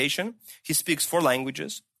his education, he speaks 4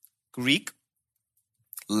 languages: Greek,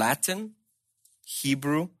 Latin,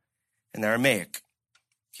 Hebrew, and Aramaic.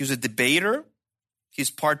 He was a debater. He's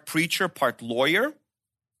part preacher, part lawyer.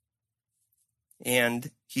 And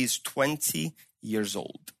he's 20 years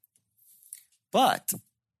old. But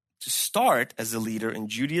to start as a leader in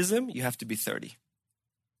Judaism, you have to be 30.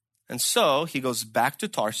 And so he goes back to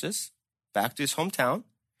Tarsus, back to his hometown,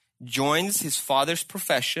 joins his father's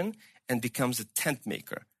profession, and becomes a tent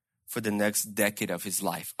maker for the next decade of his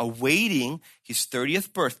life, awaiting his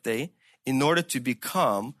 30th birthday in order to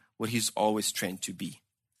become what he's always trained to be,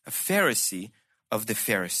 a Pharisee of the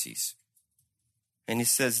Pharisees. And he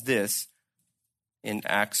says this in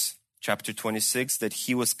Acts chapter 26, that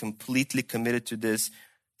he was completely committed to this,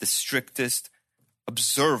 the strictest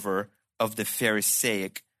observer of the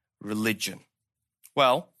Pharisaic religion?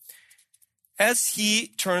 Well, as he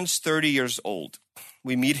turns 30 years old,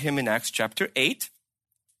 we meet him in Acts chapter 8.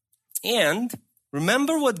 And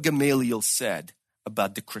remember what Gamaliel said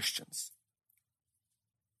about the Christians.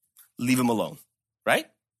 Leave him alone, right?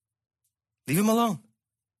 Leave him alone.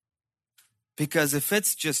 Because if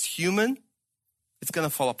it's just human, it's going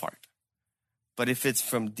to fall apart. But if it's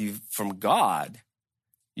from God,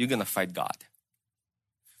 you're going to fight God.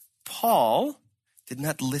 Paul did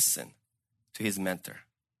not listen to his mentor.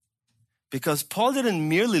 Because Paul didn't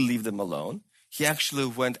merely leave them alone. He actually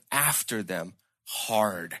went after them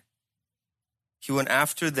hard. He went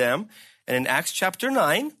after them. And in Acts chapter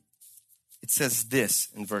 9, it says this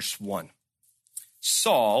in verse 1.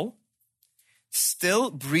 Saul, still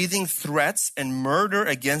breathing threats and murder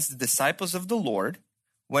against the disciples of the Lord,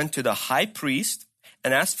 went to the high priest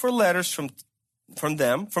and asked for letters from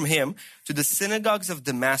him to the synagogues of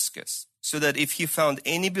Damascus, so that if he found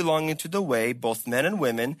any belonging to the way, both men and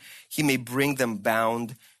women, he may bring them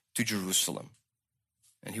bound to Jerusalem.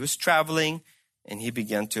 And he was traveling, and he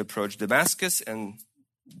began to approach Damascus, and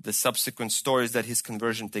the subsequent stories that his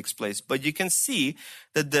conversion takes place. But you can see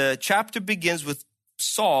that the chapter begins with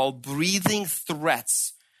Saul breathing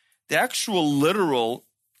threats. The actual literal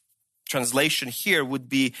translation here would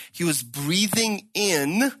be he was breathing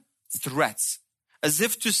in threats, as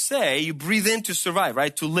if to say you breathe in to survive,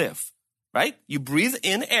 right? To live, right? You breathe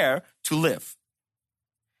in air to live.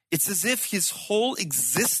 It's as if his whole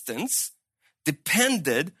existence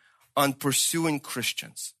depended on pursuing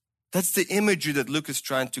Christians. That's the imagery that Luke is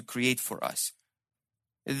trying to create for us.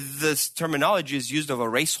 This terminology is used of a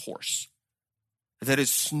racehorse that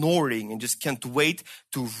is snorting and just can't wait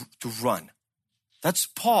to run. That's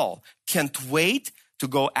Paul. Can't wait to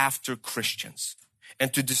go after Christians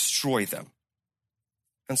and to destroy them.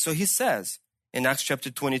 And so he says in Acts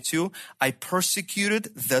chapter 22, I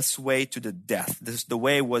persecuted this way to the death. The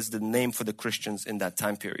way was the name for the Christians in that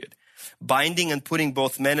time period. Binding and putting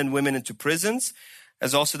both men and women into prisons,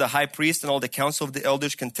 as also the high priest and all the council of the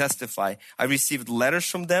elders can testify. I received letters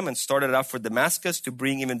from them and started out for Damascus to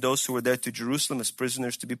bring even those who were there to Jerusalem as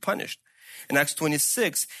prisoners to be punished. In Acts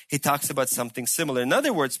 26, he talks about something similar. In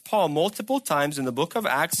other words, Paul multiple times in the book of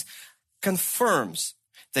Acts confirms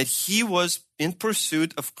that he was in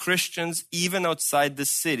pursuit of Christians even outside the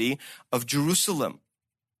city of Jerusalem.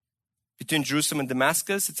 Between Jerusalem and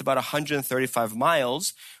Damascus, it's about 135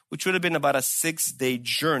 miles, which would have been about a 6-day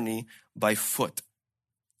journey by foot.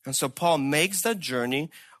 And so Paul makes that journey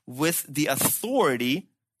with the authority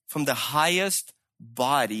from the highest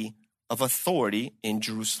body of authority in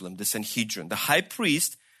Jerusalem, the Sanhedrin. The high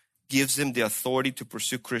priest gives him the authority to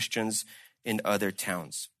pursue Christians in other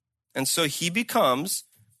towns. And so he becomes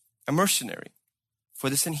a mercenary for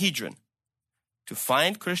the Sanhedrin to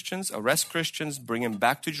find Christians, arrest Christians, bring them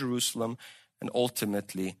back to Jerusalem, and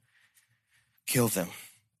ultimately kill them.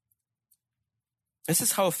 This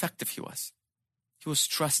is how effective he was. He was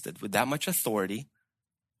trusted with that much authority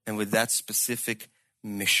and with that specific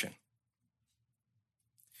mission.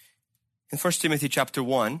 In 1 Timothy chapter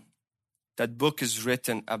 1, that book is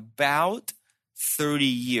written about 30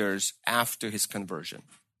 years after his conversion.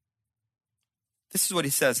 This is what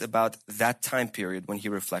he says about that time period when he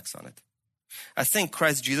reflects on it. I thank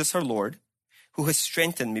Christ Jesus our Lord, who has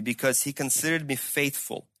strengthened me because he considered me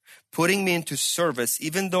faithful, putting me into service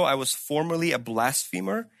even though I was formerly a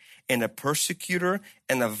blasphemer and a persecutor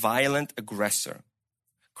and a violent aggressor.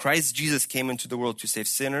 Christ Jesus came into the world to save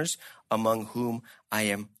sinners, among whom I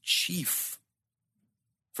am chief.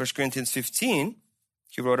 1 Corinthians 15,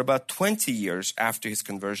 he wrote about 20 years after his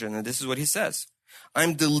conversion, and this is what he says.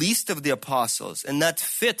 I'm the least of the apostles and not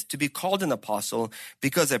fit to be called an apostle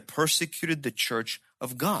because I persecuted the church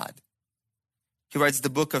of God. He writes the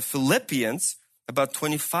book of Philippians about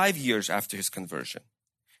 25 years after his conversion.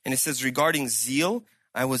 And it says, regarding zeal,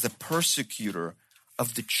 I was a persecutor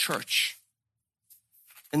of the church.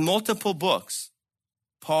 In multiple books,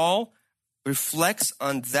 Paul reflects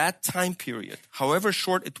on that time period, however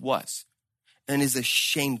short it was, and is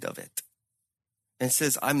ashamed of it. And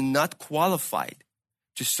says, I'm not qualified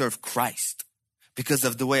to serve Christ because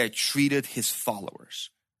of the way I treated his followers.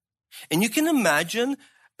 And you can imagine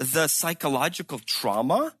the psychological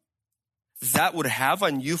trauma that would have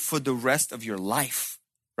on you for the rest of your life,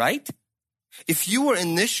 right? If you were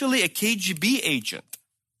initially a KGB agent,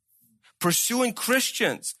 pursuing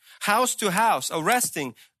Christians, house to house,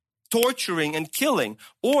 arresting, torturing, and killing,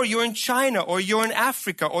 or you're in China, or you're in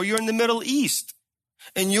Africa, or you're in the Middle East,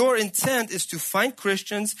 and your intent is to find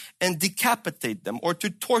Christians and decapitate them, or to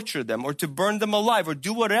torture them, or to burn them alive, or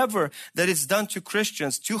do whatever that is done to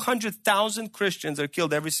Christians. 200,000 Christians are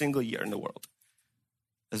killed every single year in the world.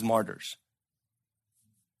 as martyrs.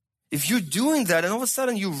 If you're doing that and all of a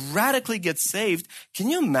sudden you radically get saved, can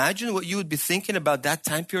you imagine what you would be thinking about that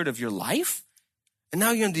time period of your life? And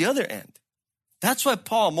now you're on the other end. That's why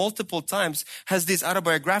Paul multiple times has these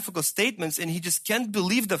autobiographical statements, and he just can't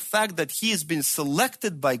believe the fact that he has been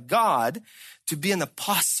selected by God to be an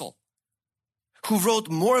apostle who wrote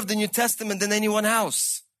more of the New Testament than anyone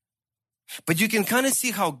else. But you can kind of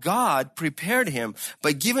see how God prepared him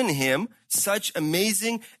by giving him such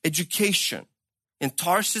amazing education in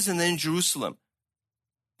Tarsus and then in Jerusalem.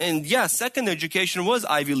 And yeah, second education was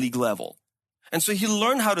Ivy League level. And so he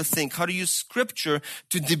learned how to think, how to use scripture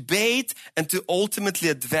to debate and to ultimately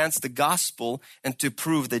advance the gospel and to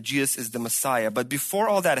prove that Jesus is the Messiah. But before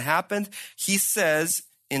all that happened, he says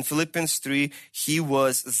in Philippians 3, he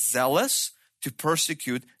was zealous to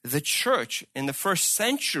persecute the church. In the first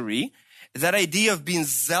century, that idea of being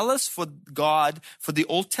zealous for God, for the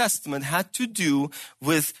Old Testament, had to do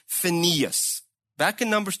with Phineas. Back in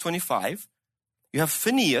Numbers 25, you have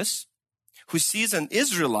Phineas, who sees an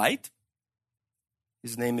Israelite,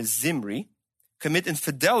 his name is Zimri, commit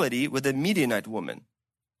infidelity with a Midianite woman.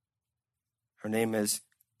 Her name is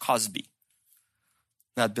Cosby.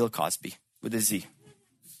 Not Bill Cosby, with a Z.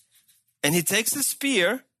 And he takes a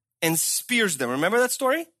spear and spears them. Remember that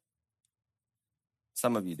story?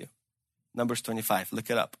 Some of you do. Numbers 25, look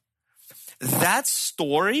it up. That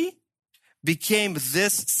story became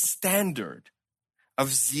this standard of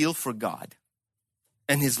zeal for God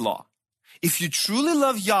and his law. If you truly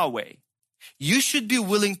love Yahweh, you should be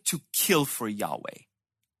willing to kill for Yahweh.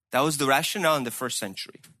 That was the rationale in the first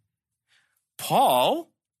century. Paul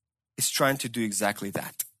is trying to do exactly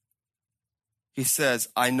that. He says,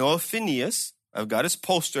 I know of Phineas. I've got his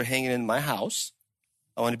poster hanging in my house.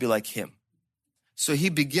 I want to be like him. So he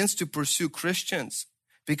begins to pursue Christians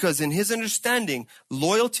because in his understanding,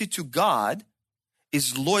 loyalty to God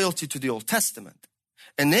is loyalty to the Old Testament.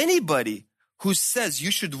 And anybody who says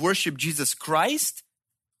you should worship Jesus Christ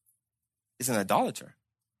is an idolater,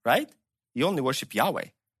 right? You only worship Yahweh.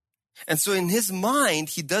 And so in his mind,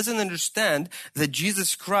 he doesn't understand that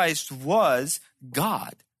Jesus Christ was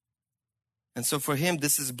God. And so for him,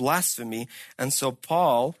 this is blasphemy. And so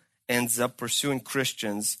Paul ends up pursuing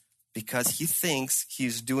Christians because he thinks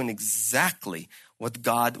he's doing exactly what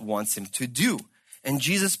God wants him to do. And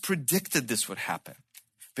Jesus predicted this would happen.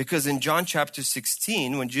 Because in John chapter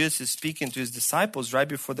 16, when Jesus is speaking to his disciples right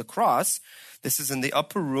before the cross, this is in the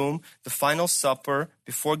upper room, the final supper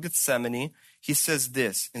before Gethsemane, he says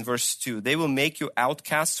this in verse 2, they will make you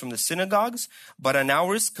outcasts from the synagogues, but an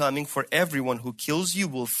hour is coming for everyone who kills you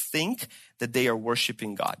will think that they are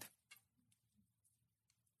worshiping God.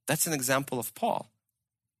 That's an example of Paul.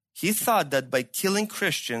 He thought that by killing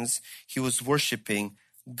Christians, he was worshiping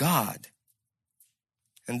God.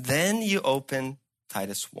 And then you open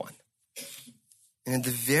Titus 1. And in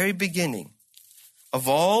the very beginning of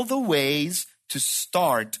all the ways to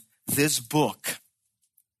start this book,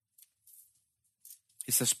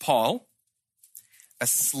 he says, Paul, a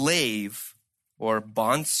slave or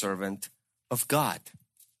bondservant of God.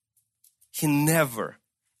 He never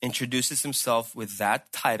introduces himself with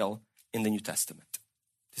that title in the New Testament.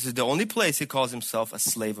 This is the only place he calls himself a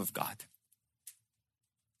slave of God.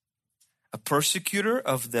 A persecutor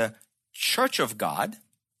of the church of God.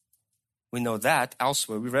 We know that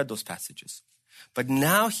elsewhere. We read those passages. But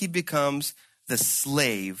now he becomes the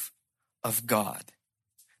slave of God.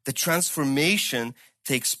 The transformation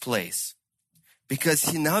takes place because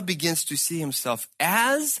he now begins to see himself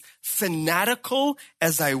as fanatical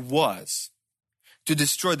as I was to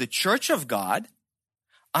destroy the church of God.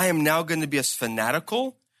 I am now going to be as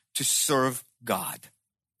fanatical to serve God.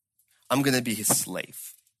 I'm going to be his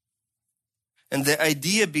slave. And the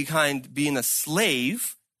idea behind being a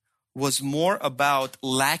slave was more about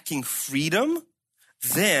lacking freedom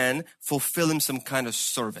than fulfilling some kind of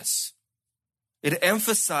service. It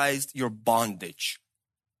emphasized your bondage,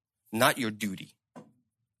 not your duty.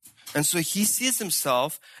 And so he sees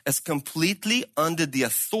himself as completely under the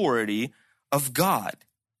authority of God.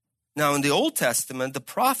 Now, in the Old Testament, the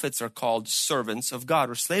prophets are called servants of God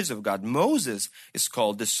or slaves of God. Moses is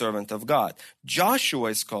called the servant of God. Joshua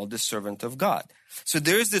is called the servant of God. So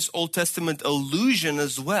there's this Old Testament illusion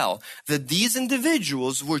as well that these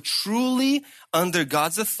individuals were truly under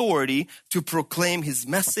God's authority to proclaim his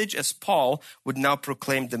message, as Paul would now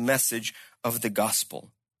proclaim the message of the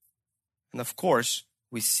gospel. And of course,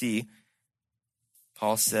 we see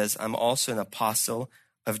Paul says, I'm also an apostle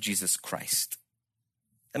of Jesus Christ.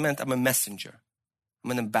 That meant I'm a messenger.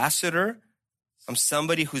 I'm an ambassador. I'm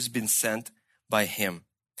somebody who's been sent by him.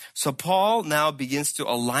 So Paul now begins to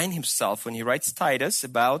align himself when he writes Titus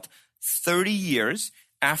about 30 years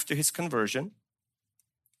after his conversion,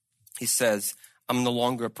 he says, I'm no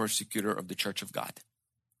longer a persecutor of the church of God.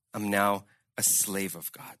 I'm now a slave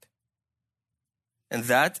of God. And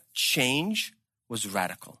that change was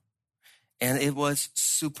radical. And it was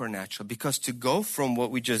supernatural, because to go from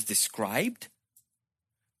what we just described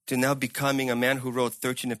to now becoming a man who wrote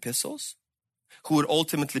 13 epistles, who would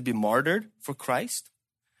ultimately be martyred for Christ.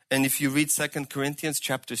 And if you read 2 Corinthians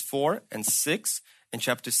chapters 4 and 6 and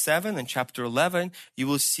chapter 7 and chapter 11, you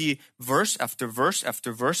will see verse after verse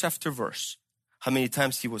after verse after verse how many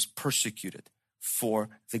times he was persecuted for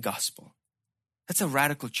the gospel. That's a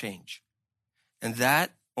radical change. And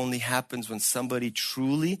that only happens when somebody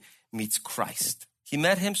truly meets Christ. He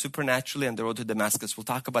met him supernaturally on the road to Damascus. We'll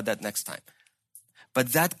talk about that next time.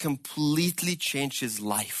 But that completely changed his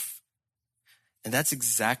life. And that's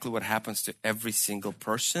exactly what happens to every single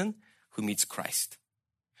person who meets Christ.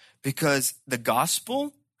 Because the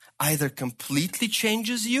gospel either completely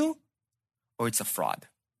changes you or it's a fraud.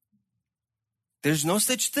 There's no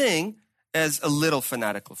such thing as a little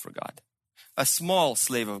fanatical for God. A small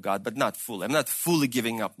slave of God, but not fully. I'm not fully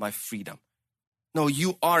giving up my freedom. No,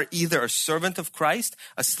 you are either a servant of Christ,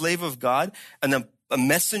 a slave of God, and a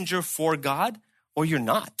messenger for God, or you're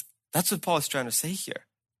not. That's what Paul is trying to say here.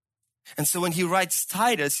 And so when he writes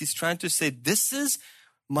Titus, he's trying to say, this is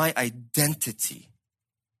my identity.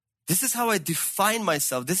 This is how I define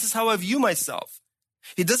myself. This is how I view myself.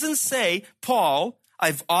 He doesn't say, Paul,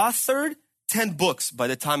 I've authored 10 books by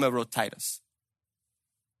the time I wrote Titus.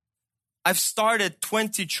 I've started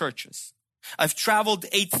 20 churches. I've traveled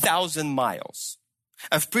 8,000 miles.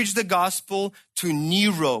 I've preached the gospel to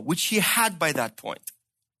Nero, which he had by that point.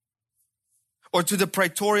 Or to the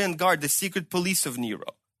Praetorian Guard, the secret police of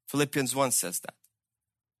Nero. Philippians 1 says that.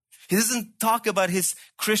 He doesn't talk about his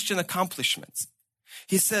Christian accomplishments.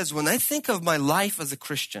 He says, when I think of my life as a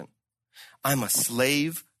Christian, I'm a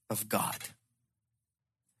slave of God.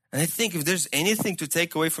 And I think if there's anything to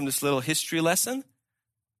take away from this little history lesson,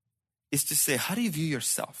 is to say, how do you view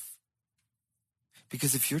yourself?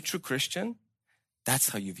 Because if you're a true Christian, that's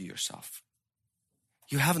how you view yourself.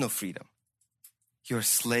 You have no freedom. You're a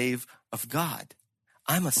slave of God.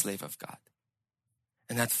 I'm a slave of God.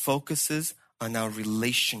 And that focuses on our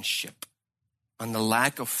relationship, on the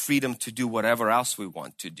lack of freedom to do whatever else we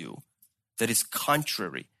want to do that is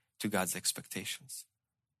contrary to God's expectations.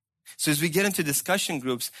 So as we get into discussion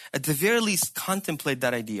groups, at the very least, contemplate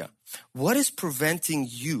that idea. What is preventing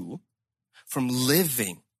you from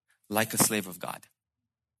living like a slave of God?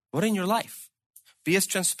 What in your life? Be as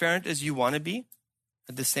transparent as you want to be.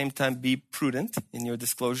 At the same time, be prudent in your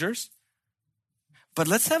disclosures. But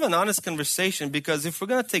let's have an honest conversation, because if we're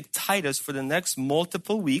going to take Titus for the next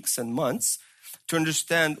multiple weeks and months to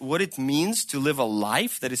understand what it means to live a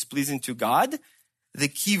life that is pleasing to God, the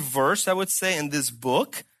key verse, I would say, in this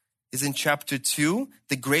book is in chapter 2.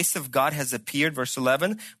 The grace of God has appeared, verse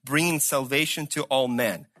 11, bringing salvation to all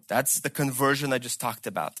men. That's the conversion I just talked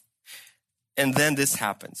about. And then this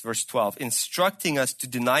happens, verse 12, instructing us to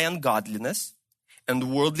deny ungodliness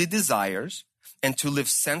and worldly desires and to live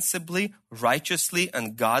sensibly, righteously,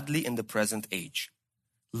 and godly in the present age,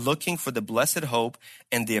 looking for the blessed hope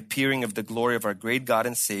and the appearing of the glory of our great God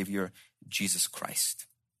and Savior, Jesus Christ,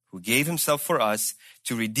 who gave himself for us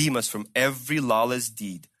to redeem us from every lawless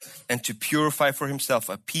deed and to purify for himself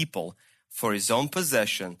a people for his own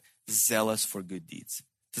possession, zealous for good deeds.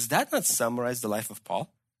 Does that not summarize the life of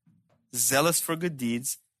Paul? Zealous for good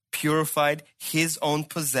deeds, purified, his own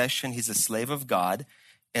possession, he's a slave of God,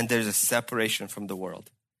 and there's a separation from the world.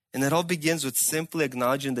 And it all begins with simply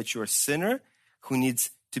acknowledging that you're a sinner who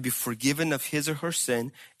needs to be forgiven of his or her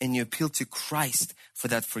sin, and you appeal to Christ for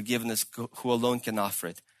that forgiveness, who alone can offer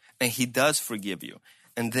it. And he does forgive you.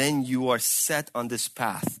 And then you are set on this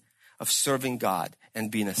path of serving God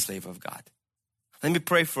and being a slave of God. Let me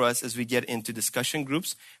pray for us as we get into discussion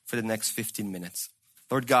groups for the next 15 minutes.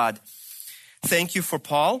 Lord God, thank you for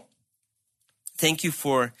Paul. Thank you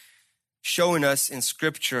for showing us in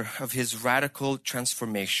Scripture of his radical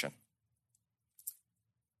transformation.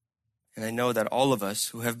 And I know that all of us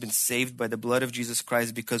who have been saved by the blood of Jesus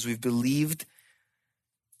Christ because we've believed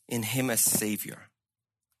in him as Savior,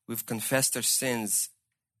 we've confessed our sins,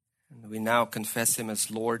 and we now confess him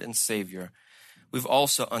as Lord and Savior, we've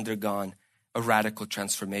also undergone a radical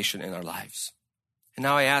transformation in our lives. And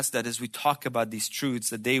now I ask that as we talk about these truths,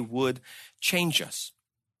 that they would change us,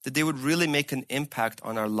 that they would really make an impact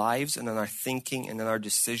on our lives and on our thinking and on our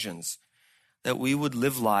decisions, that we would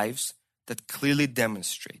live lives that clearly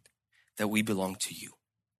demonstrate that we belong to you.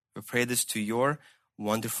 We pray this to your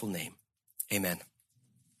wonderful name. Amen.